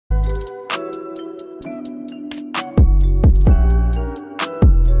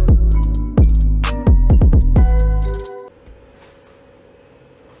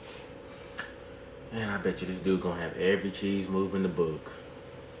bet you this dude gonna have every cheese move in the book.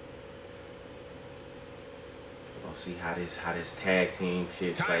 We'll see how this tag team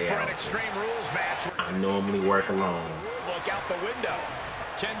shit play out. Extreme Rules match. I normally work alone. Look out the window.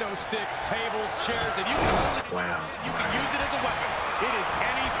 Kendo sticks, tables, chairs, and you can hold it. Wow. You can use it as a weapon. It is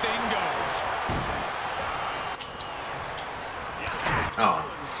anything goes. Oh.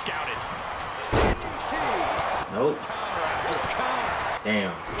 Scouted. Nope. Counter.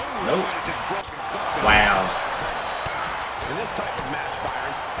 Damn. Nope. Just broken something. Wow. In this type of match,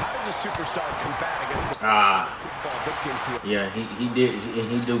 Byron, how does a superstar combat against the yeah,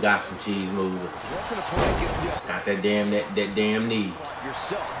 he do got some cheese moves. Got that damn knee.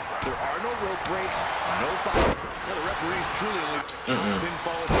 Yourself. There are no rope breaks, no foul. Yeah, the referees truly only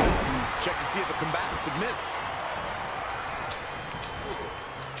pinfall attempts and check to see if the combatant submits.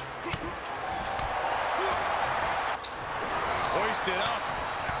 Hoisted up.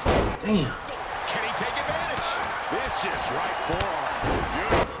 Damn. Can he take advantage? Vicious right forearm.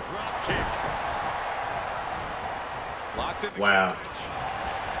 Beautiful drop kick. Lots of wow.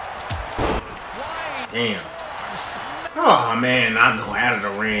 Damn. Oh man, I go out of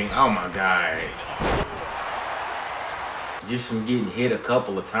the ring. Oh my god. Just from getting hit a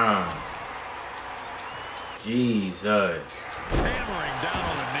couple of times. Jesus. Hammering down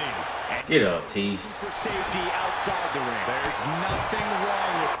on the knee. Get up, Tease. For safety outside the ring. There's nothing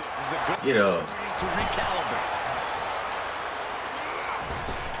wrong with this. This is a good Get up. to recalibrate.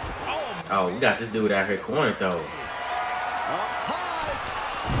 Oh, we got this dude out here cornered though. Up high.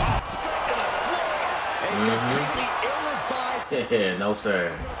 Up straight to the floor. A completely ill-advised Yeah, no sir.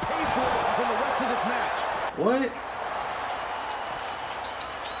 pay for in the rest of this match. What?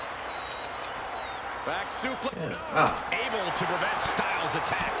 Back suplex. Yeah. Oh. Able to prevent Styles'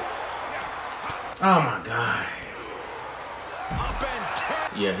 attack. Oh my god. Up and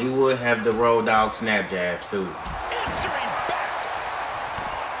tap. Yeah, he would have the road dog snap jabs too. Answering back.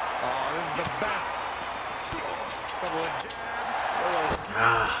 Oh, this is the best. Couple of jabs.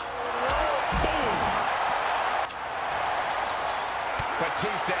 Ah.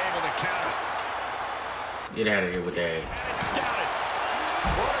 Batista able to counter. Get out of here with that. And scouted.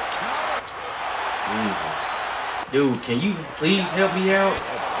 What a counter. Jesus. Dude, can you please help me out?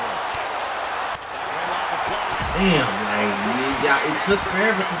 Damn, like, it took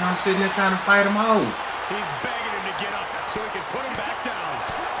forever because I'm sitting there trying to fight him off. He's begging him to get up so he can put him back down.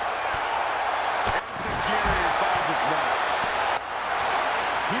 Gary finds his mark.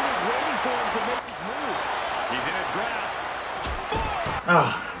 He was waiting for him to make his move. He's in his grasp.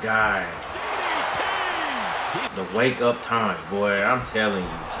 Oh, God. The wake up time, boy, I'm telling you.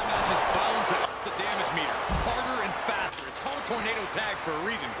 Just bound to up the damage meter. Harder and faster. It's called tornado tag for a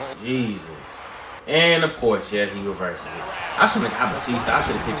reason, Cole. Jesus. And of course, yeah, he reverses it. I shouldn't have got Batista. I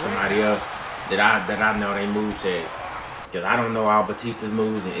should have picked somebody else that I know they moveset. Because I don't know all Batista's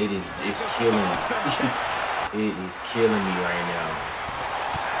moves, and it's killing me. It is killing me right now.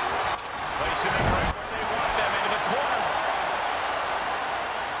 Placing them right where they want them, into the corner.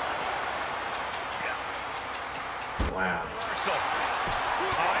 Wow.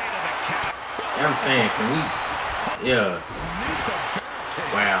 Yeah, I'm saying, can we? Yeah.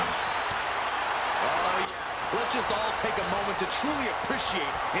 Wow. Let's just all take a moment to truly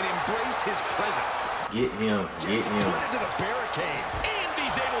appreciate and embrace his presence. Get him. Get him. Put into the barricade, and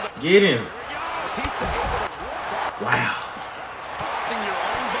he's able to Get him. Batista able to work. Wow. Tossing your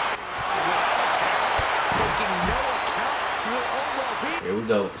own body, taking no account for your own well-being. Here we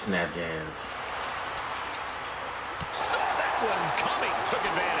go with the snap jabs. Saw that one coming, took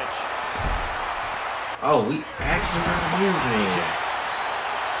advantage. Oh, we actually got a move, man.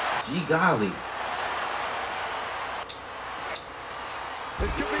 Gee golly.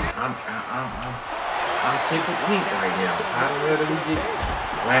 This could be it. I'm tickled pink right now. How the hell did we get?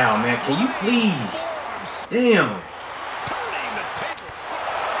 Wow, man, can you please? Damn. Turning the tables.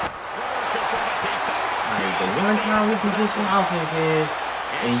 Like the one time we can get some offense in,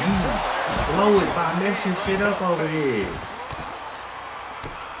 and you blow it by messing shit up over here.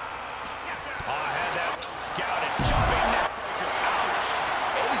 Had that one scouted, jumping neckbreaker. Ouch.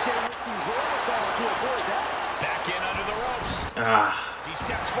 AJ looking wherewithal to avoid that. Back in under the ropes. Ah. He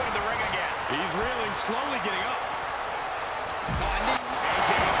steps foot in the ring again. He's reeling, slowly getting up.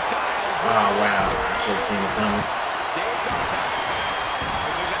 AJ Styles. Oh wow, I should have seen it coming.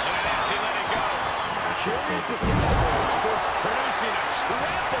 I should have seen it coming. Producing a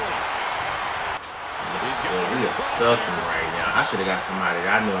trampoline. Yeah, we are sucking right now. I should have got somebody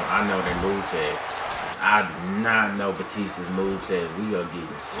that I know their moveset. I do not know Batista's moveset. We are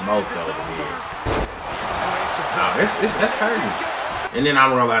getting smoked over here. Oh, that's hurting. And then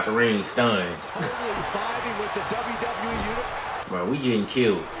I roll out the ring stunned. Bro, we getting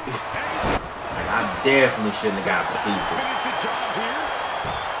killed. Like, I definitely shouldn't have got Batista.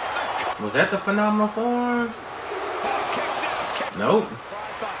 Was that the phenomenal form? Nope.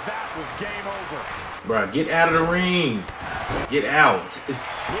 Bro, get out of the ring. Get out.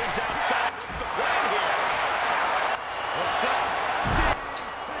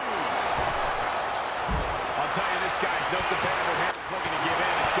 I'll tell you, this guy's no competitor here. He's looking to give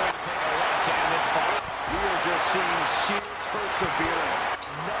in. It's going to take a left hand this fight. We are just seeing sheer perseverance.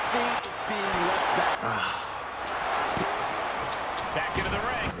 Nothing is being left back. Back into the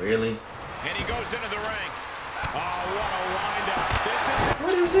ring. Really? And he goes into the ring. Oh, what a windup.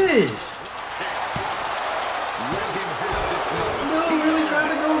 What is this? Let him have this moment. Dude really tried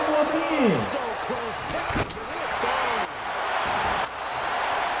to go for a pin. So close. That could be it.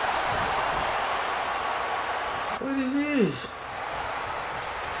 What is this?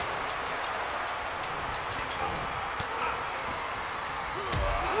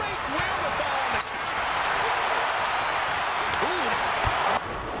 Great wherewithal.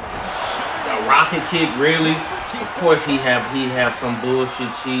 A rocket kick, really? Of course he have some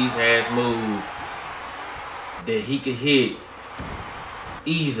bullshit cheese ass move that he could hit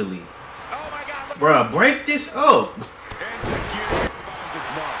easily. Oh my God. Bruh, break this up.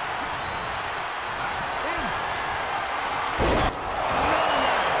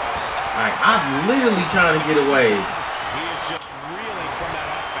 Like, I'm literally trying to get away. He is just reeling from that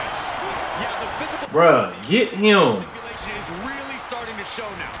offense. Yeah, the physical Bruh, get him. manipulation is really starting to show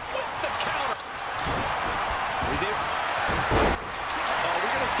now. The counter. Is it? Oh,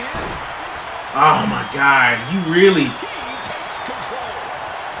 we're gonna see it. Oh my God, you really. He takes control.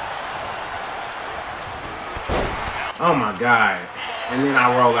 Oh my God. And then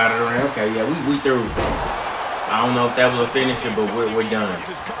I roll out of the ring. Okay, yeah, we through. I don't know if that was a finisher, but we're done.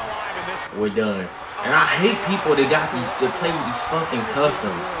 This is cut alive in this. We're done. And I hate people that got these, that play with these fucking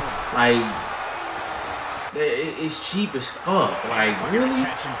customs. Like, it's cheap as fuck. Like, really?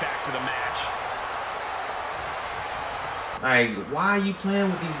 Attention back to the match. Like, why are you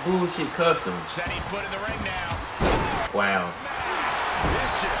playing with these bullshit customs? Setting foot in the ring now. Wow.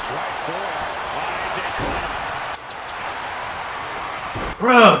 Vicious right forearm.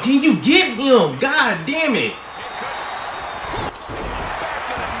 Bruh, can you get him? God damn it.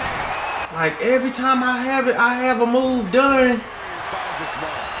 Like, every time I have it, I have a move done.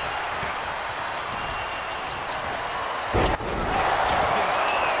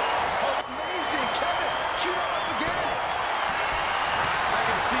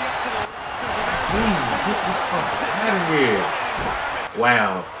 Jesus, get this fuck out of here.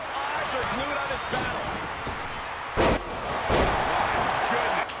 Wow. Eyes are glued on this battle.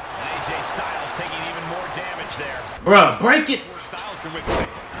 AJ Styles taking even more damage there. Bruh, break it. Styles can withstand.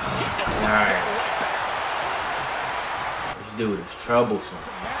 Alright. This dude is troublesome.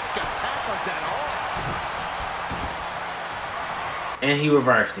 And he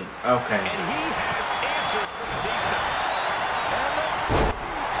reversed it. Okay. And he has answers for Batista.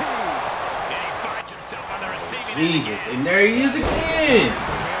 And he finds himself on the receiving end. Jesus, and there he is again.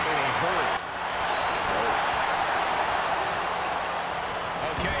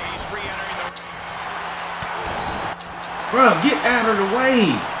 Okay, he's re-entering the ring. Bruh, get out of the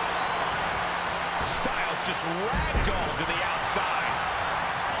way. Styles just ragdolled to the outside.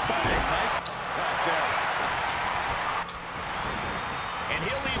 Bang, nice attack there. And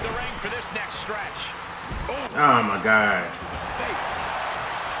he'll leave the ring for this next stretch. Oh my God. Face.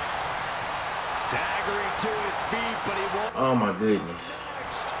 Staggering to his feet, but he won't. Oh my goodness.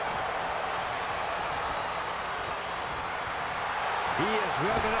 He is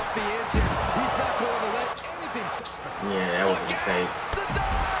revving up the engine. He's not going to let anything stop him. Yeah, that was a mistake.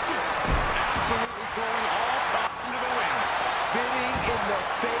 Absolutely going all out into the wind. Spinning in the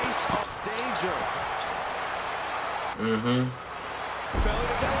face of danger. Mm-hmm. Belly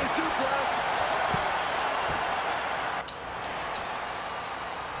to belly suplex.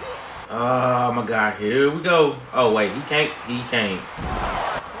 Oh my God, here we go. Oh wait, he can't. He can't. I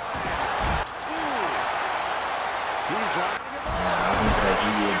was gonna say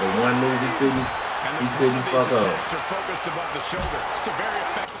he did the one move he couldn't fuck up. Focused above the shoulder. It's a very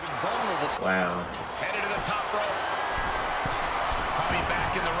effective and vulnerable. Wow. Headed to the top rope. Coming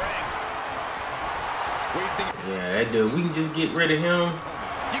back in the ring. Wasting. Yeah, that dude. We can just get rid of him.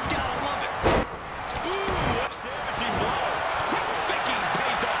 You gotta love it. Ooh, what damaging blow. Quick thinking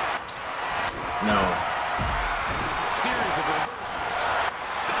pays off. No. Series of reversals.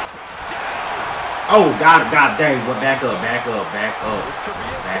 Stop it. Down. Oh God, God dang! But back up, back up, back up,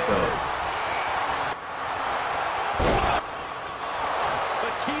 back up.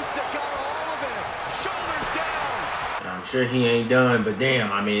 sure he ain't done, but damn,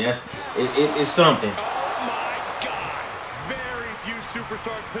 I mean, it's something. Oh my God! Very few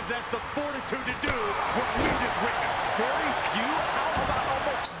superstars possess the fortitude to do what we just witnessed. Very few? How about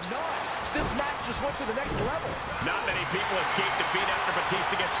almost none? This match just went to the next level. Not many people escape defeat after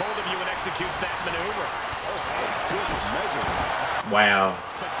Batista gets hold of you and executes that maneuver. Oh, goodness measure. Wow.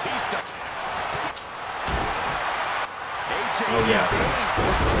 It's Batista. Oh yeah.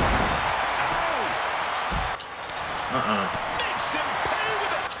 Makes him pay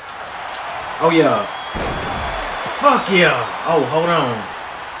with it. Oh yeah. Fuck yeah. Oh, hold on.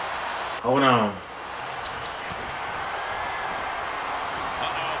 Hold on.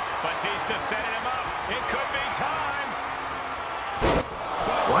 Batista setting him up. It could be time.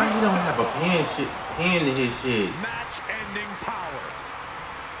 Why he don't have a pin to his shit? Match-ending power.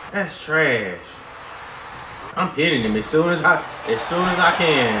 That's trash. I'm pinning him as soon as I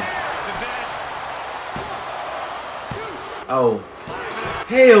can. Oh.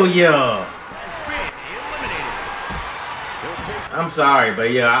 Hell yeah. I'm sorry,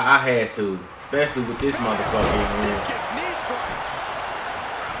 but yeah, I had to. Especially with this motherfucker in here.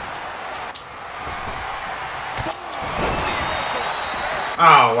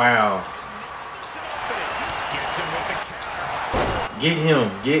 Oh, wow. Get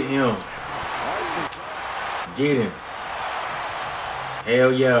him. Get him. Get him.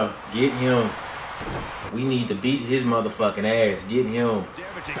 Hell yeah. Get him. We need to beat his motherfucking ass. Get him.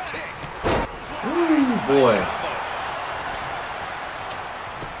 Ooh, boy.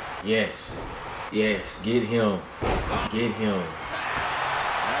 Yes. Yes. Get him. Get him.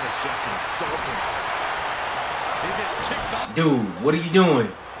 That is just insulting. He gets kicked off. Dude, what are you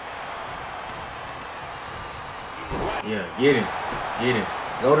doing? Yeah, get him. Get him.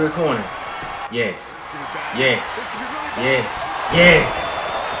 Go to the corner. Yes. Yes. Yes. Yes.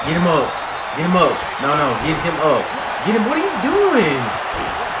 Get him up. Get him up. No, no. Get him up. Get him. What are you doing?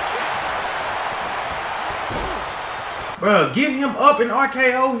 Bruh, get him up and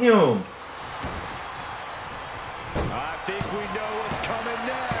RKO him. I think we know what's coming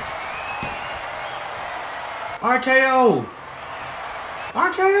next. RKO.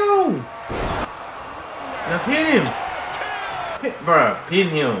 RKO. Now pin him. Bruh, pin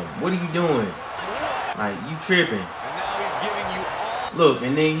him. What are you doing? Like, you tripping. And now he's giving you all. Look,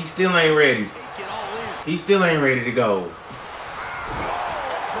 and then he still ain't ready. He still ain't ready to go.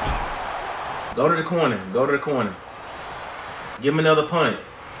 Go to the corner. Go to the corner. Give him another punt.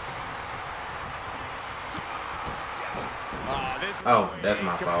 Oh, that's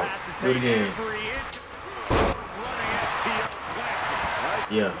my fault. Do it again.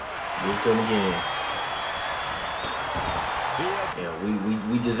 Yeah, give it to him again. Yeah,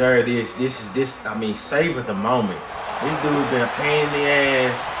 we deserve this. This. I mean, savor the moment. This dude's been a pain in the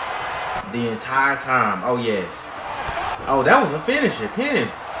ass the entire time. Oh yes. Oh, that was a finisher. Pin him.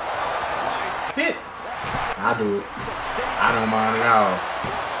 Pin. I'll do it. I don't mind at all.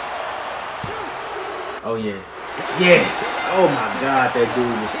 Oh yeah. Yes. Oh my God, that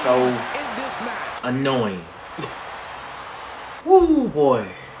dude was so annoying. Woo boy.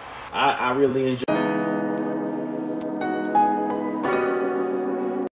 I really enjoyed it.